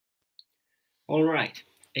Alright,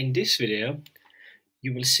 in this video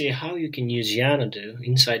you will see how you can use Yanado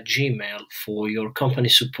inside Gmail for your company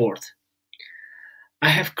support. I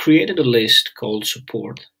have created a list called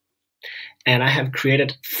support and I have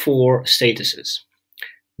created 4 statuses.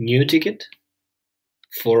 New ticket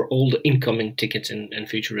for all the incoming tickets and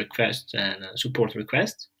future requests and support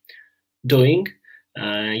requests. Doing,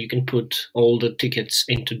 you can put all the tickets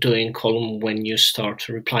into doing column when you start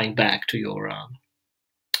replying back to your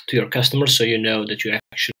customers, so you know that you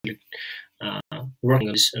actually working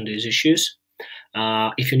on these issues.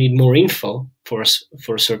 If you need more info for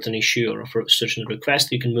a certain issue or for a certain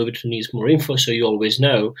request, you can move it to needs more info, so you always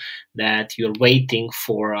know that you're waiting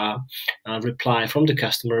for a reply from the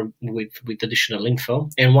customer with additional info.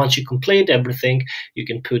 And once you complete everything, you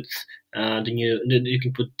can put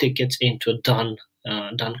tickets into a done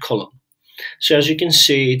column. So as you can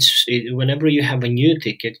see, whenever you have a new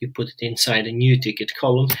ticket, you put it inside a new ticket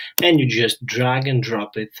column and you just drag and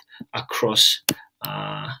drop it across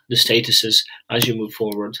the statuses as you move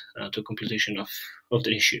forward to completion of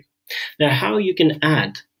the issue. Now, how you can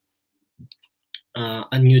add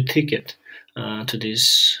a new ticket to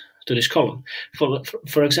this column.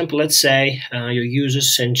 For example, let's say your user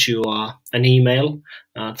sent you an email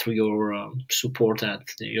through your support at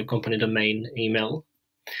your company domain email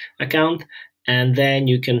account, and then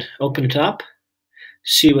you can open it up,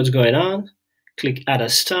 see what's going on, click add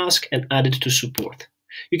as task and add it to support.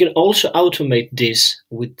 You can also automate this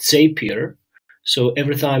with Zapier, so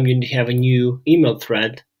every time you have a new email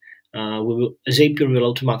thread, Zapier will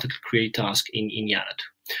automatically create a task in Yanado.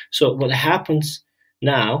 So what happens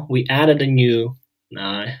now, we added a new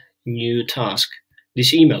task,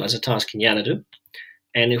 this email as a task in Yanado,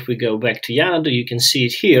 and if we go back to Yanado, you can see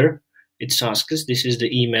it here. It's tasks. This is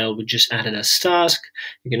the email we just added as task.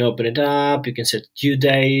 You can open it up, you can set due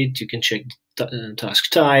date, you can check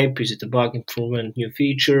task type, is it a bug, improvement, new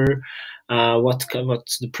feature, what's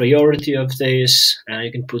the priority of this,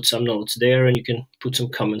 you can put some notes there and you can put some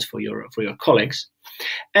comments for your colleagues.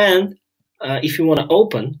 And if you want to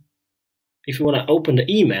open the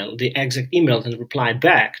email, the exact email, and reply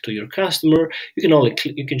back to your customer, you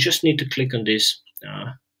can just need to click on this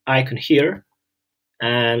icon here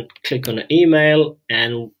and click on the email,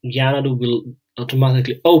 and Yanado will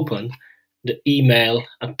automatically open the email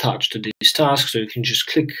attached to this task. So you can just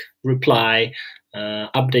click reply,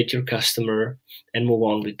 update your customer, and move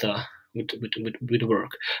on with the work.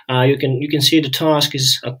 You can see the task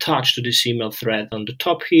is attached to this email thread on the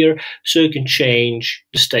top here, so you can change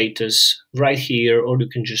the status right here, or you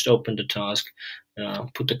can just open the task,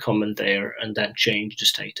 put a comment there, and then change the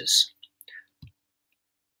status.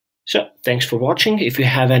 So thanks for watching. If you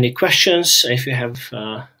have any questions, if you have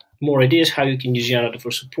more ideas how you can use Yanado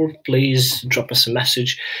for support, please drop us a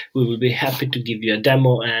message. We will be happy to give you a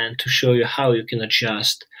demo and to show you how you can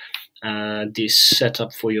adjust this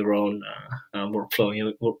setup for your own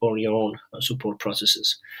workflow or your own support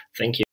processes. Thank you.